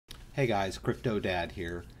Hey guys, Crypto Dad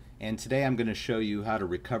here, and today I'm going to show you how to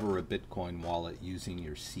recover a Bitcoin wallet using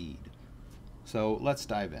your seed. So let's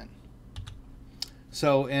dive in.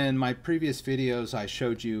 So in my previous videos I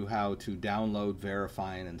showed you how to download,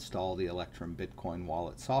 verify, and install the Electrum Bitcoin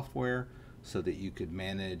wallet software so that you could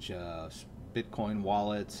manage Bitcoin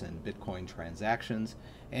wallets and Bitcoin transactions.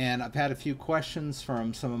 And I've had a few questions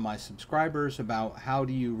from some of my subscribers about how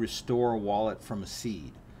do you restore a wallet from a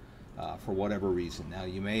seed. For whatever reason. Now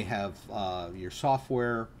you may have your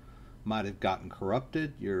software might have gotten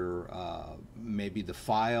corrupted, your maybe the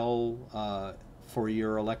file for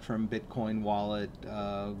your Electrum Bitcoin wallet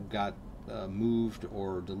got moved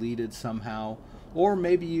or deleted somehow, or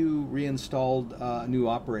maybe you reinstalled a new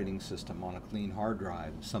operating system on a clean hard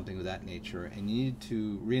drive, something of that nature, and you need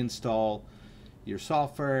to reinstall your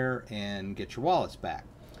software and get your wallets back.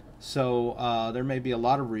 So there may be a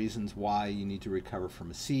lot of reasons why you need to recover from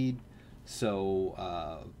a seed.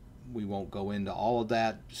 So we won't go into all of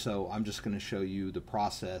that. So I'm just going to show you the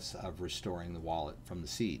process of restoring the wallet from the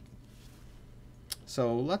seed.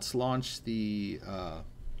 So let's launch the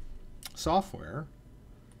software.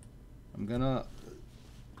 I'm going to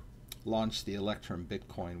launch the Electrum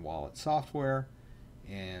Bitcoin wallet software,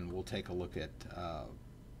 and we'll take a look at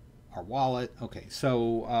our wallet. Okay,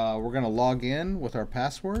 so we're going to log in with our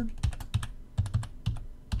password.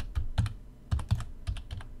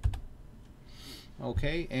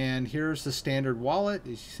 Okay, and here's the standard wallet. As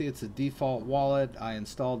you see, it's a default wallet. I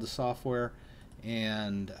installed the software,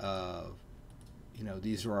 and you know,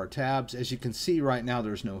 these are our tabs. As you can see right now,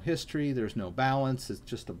 there's no history, there's no balance. It's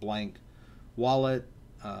just a blank wallet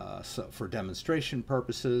so for demonstration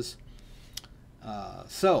purposes.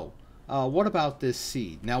 What about this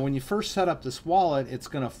seed? Now, when you first set up this wallet, it's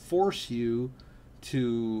going to force you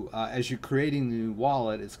to, as you're creating the new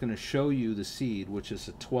wallet, it's going to show you the seed, which is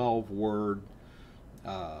a 12-word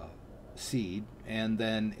seed, and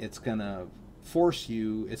then it's going to force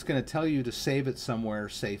you, it's going to tell you to save it somewhere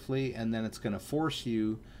safely, and then it's going to force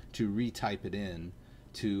you to retype it in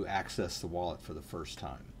to access the wallet for the first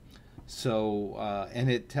time. So, and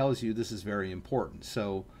it tells you this is very important.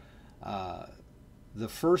 So, the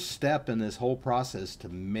first step in this whole process to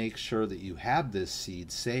make sure that you have this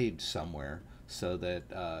seed saved somewhere so that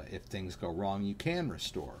if things go wrong, you can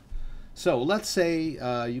restore. So let's say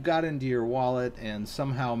you got into your wallet and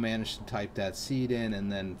somehow managed to type that seed in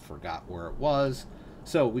and then forgot where it was.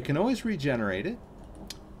 So we can always regenerate it.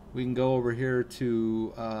 We can go over here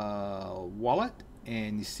to wallet,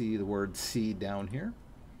 and you see the word seed down here,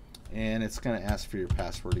 and it's going to ask for your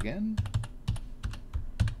password again.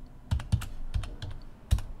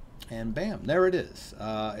 And bam, there it is.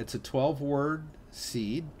 It's a 12-word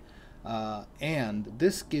seed. And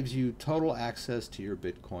this gives you total access to your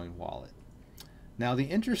Bitcoin wallet. Now the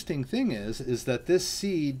interesting thing is that this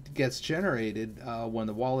seed gets generated when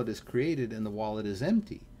the wallet is created and the wallet is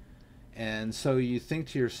empty. And so you think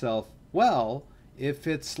to yourself, well, if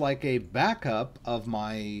it's like a backup of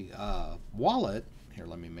my wallet, here,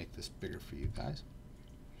 let me make this bigger for you guys.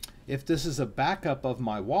 If this is a backup of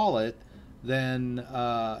my wallet, then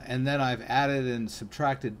and then I've added and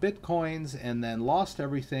subtracted bitcoins and then lost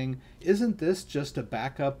everything, isn't this just a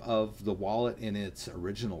backup of the wallet in its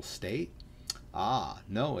original state?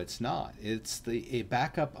 No, it's not. It's a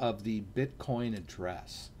backup of the Bitcoin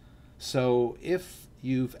address. So if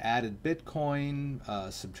you've added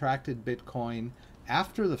bitcoin, subtracted bitcoin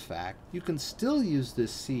after the fact, you can still use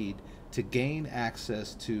this seed to gain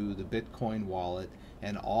access to the Bitcoin wallet,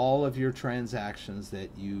 and all of your transactions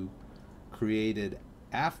that you created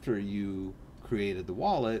after you created the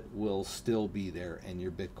wallet will still be there, and your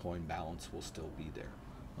Bitcoin balance will still be there.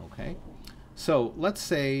 Okay, so let's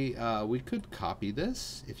say we could copy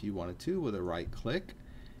this if you wanted to with a right click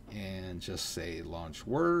and just say launch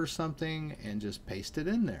Word or something and just paste it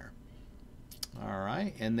in there. All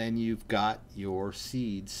right, and then you've got your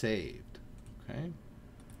seed saved.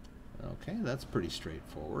 Okay, that's pretty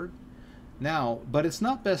straightforward. Now, but it's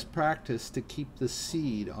not best practice to keep the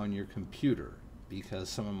seed on your computer because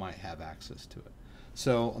someone might have access to it.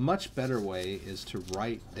 So a much better way is to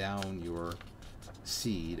write down your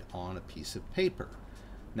seed on a piece of paper.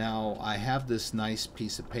 Now, I have this nice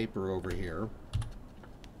piece of paper over here,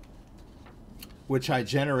 which I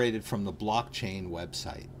generated from the blockchain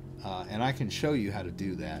website. And I can show you how to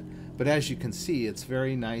do that. But as you can see, it's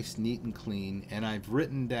very nice, neat, and clean. And I've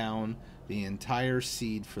written down the entire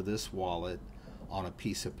seed for this wallet on a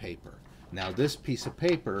piece of paper. Now, this piece of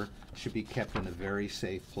paper should be kept in a very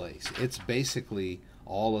safe place. It's basically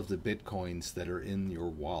all of the bitcoins that are in your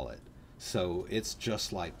wallet. So it's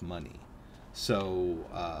just like money. So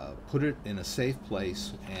put it in a safe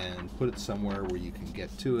place and put it somewhere where you can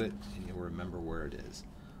get to it and you'll remember where it is.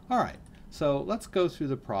 All right, so let's go through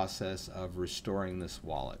the process of restoring this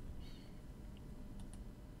wallet.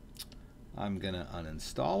 I'm going to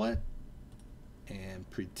uninstall it and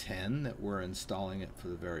pretend that we're installing it for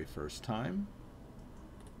the very first time.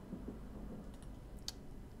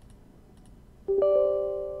 Alright,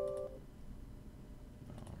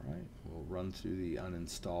 we'll run through the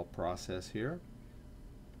uninstall process here.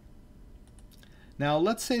 Now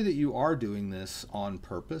let's say that you are doing this on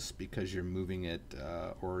purpose because you're moving it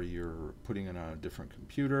or you're putting it on a different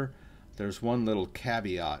computer. There's one little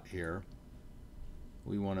caveat here.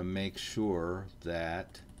 We want to make sure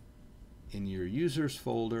that in your users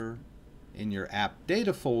folder, in your app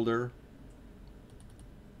data folder,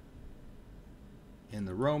 in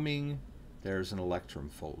the roaming, there's an Electrum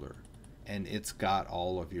folder, and it's got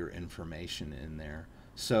all of your information in there.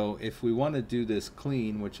 So if we want to do this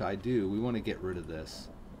clean, which I do, we want to get rid of this.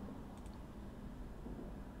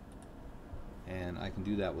 And I can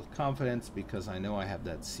do that with confidence because I know I have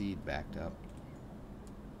that seed backed up.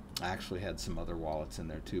 I actually had some other wallets in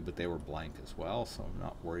there too, but they were blank as well, so I'm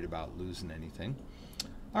not worried about losing anything.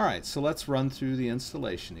 All right, so let's run through the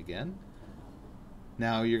installation again.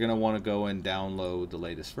 Now you're going to want to go and download the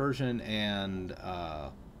latest version and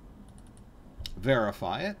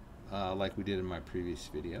verify it like we did in my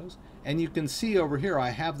previous videos. And you can see over here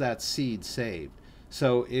I have that seed saved.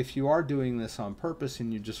 So if you are doing this on purpose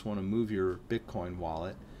and you just want to move your Bitcoin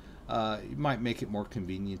wallet, you might make it more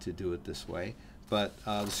convenient to do it this way. But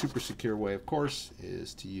the super secure way, of course,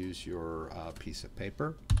 is to use your piece of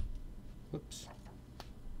paper. Whoops.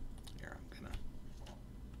 Here, I'm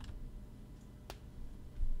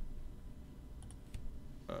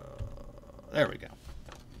gonna. There we go.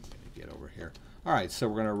 I'm gonna get over here. All right, so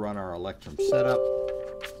we're gonna run our Electrum setup,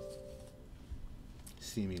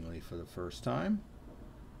 seemingly for the first time.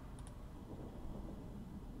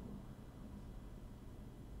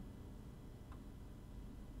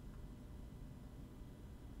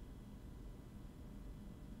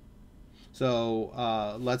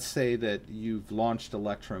 So let's say that you've launched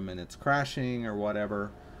Electrum and it's crashing or whatever,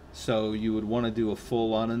 so you would want to do a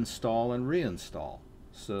full uninstall and reinstall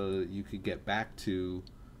so that you could get back to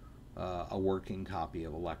a working copy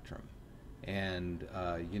of Electrum. And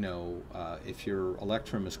you know, if your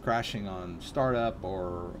Electrum is crashing on startup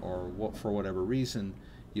or for whatever reason,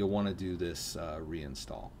 you'll want to do this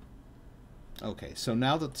reinstall. Okay, so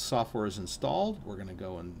now that the software is installed, we're going to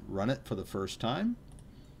go and run it for the first time.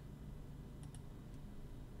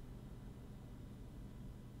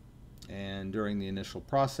 And during the initial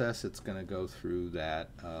process, it's going to go through that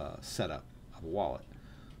setup of a wallet.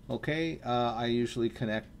 Okay, I usually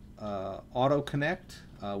connect auto connect,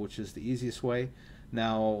 which is the easiest way.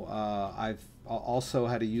 Now, I've also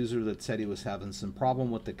had a user that said he was having some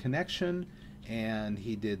problem with the connection, and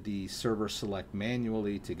he did the server select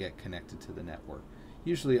manually to get connected to the network.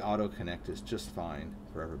 Usually auto connect is just fine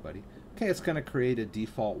for everybody. Okay, it's going to create a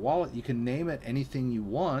default wallet. You can name it anything you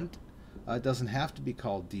want. It doesn't have to be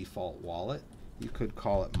called default wallet. You could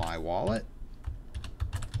call it my wallet.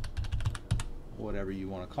 Whatever you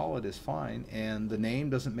want to call it is fine. And the name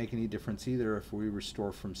doesn't make any difference either if we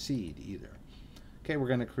restore from seed either. Okay, we're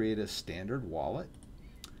going to create a standard wallet.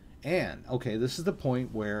 And, okay, this is the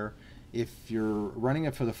point where if you're running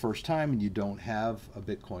it for the first time and you don't have a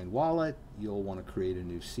Bitcoin wallet, you'll want to create a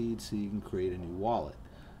new seed so you can create a new wallet.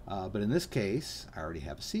 But in this case, I already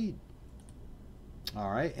have a seed.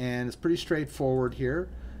 All right, and it's pretty straightforward here.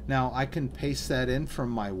 Now I can paste that in from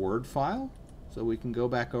my Word file, so we can go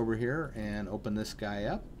back over here and open this guy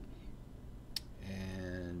up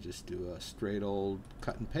and just do a straight old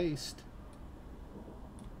cut and paste.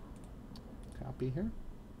 Copy here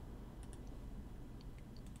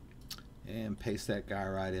and paste that guy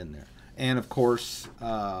right in there. And of course,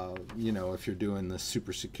 you know, if you're doing the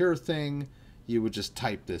super secure thing, you would just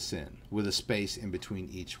type this in with a space in between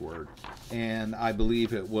each word, and I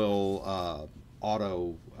believe it will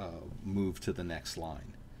auto move to the next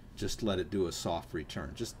line. Just let it do a soft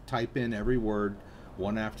return. Just type in every word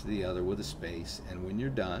one after the other with a space, and when you're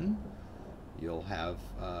done, you'll have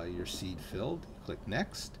your seed filled. Click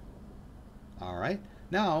next. All right,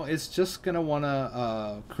 now it's just going to want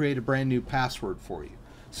to create a brand new password for you.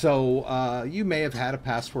 So you may have had a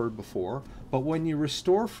password before, but when you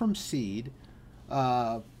restore from seed,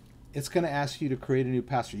 it's going to ask you to create a new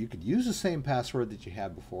password. You could use the same password that you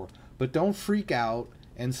had before, but don't freak out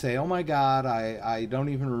and say, oh my God, I don't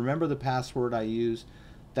even remember the password I used.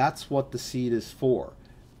 That's what the seed is for.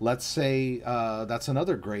 Let's say that's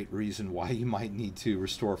another great reason why you might need to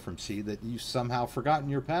restore from seed, that you've somehow forgotten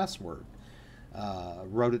your password.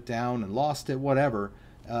 wrote it down and lost it, whatever,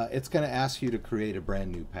 it's going to ask you to create a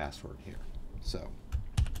brand new password here. So,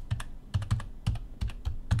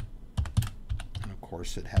 and of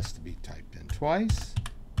course, it has to be typed in twice.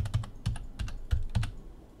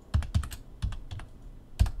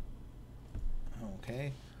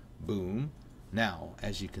 Okay, boom. Now,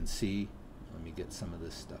 as you can see, let me get some of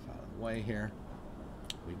this stuff out of the way here.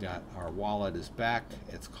 We got our wallet is back.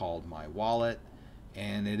 It's called My Wallet,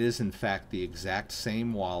 and it is in fact the exact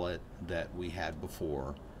same wallet that we had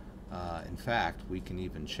before. In fact, we can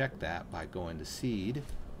even check that by going to seed.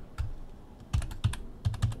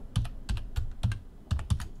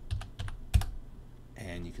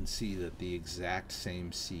 And you can see that the exact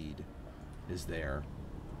same seed is there.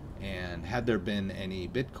 And had there been any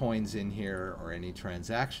bitcoins in here or any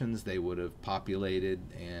transactions, they would have populated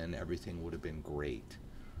and everything would have been great.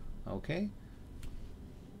 Okay,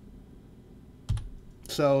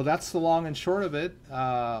 so that's the long and short of it.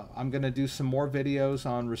 I'm going to do some more videos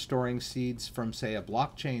on restoring seeds from, say, a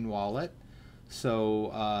blockchain wallet.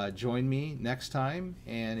 So join me next time,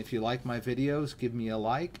 and if you like my videos, give me a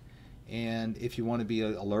like. And if you want to be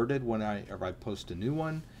alerted whenever I post a new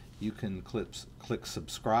one, you can click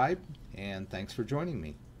subscribe. And thanks for joining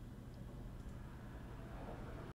me.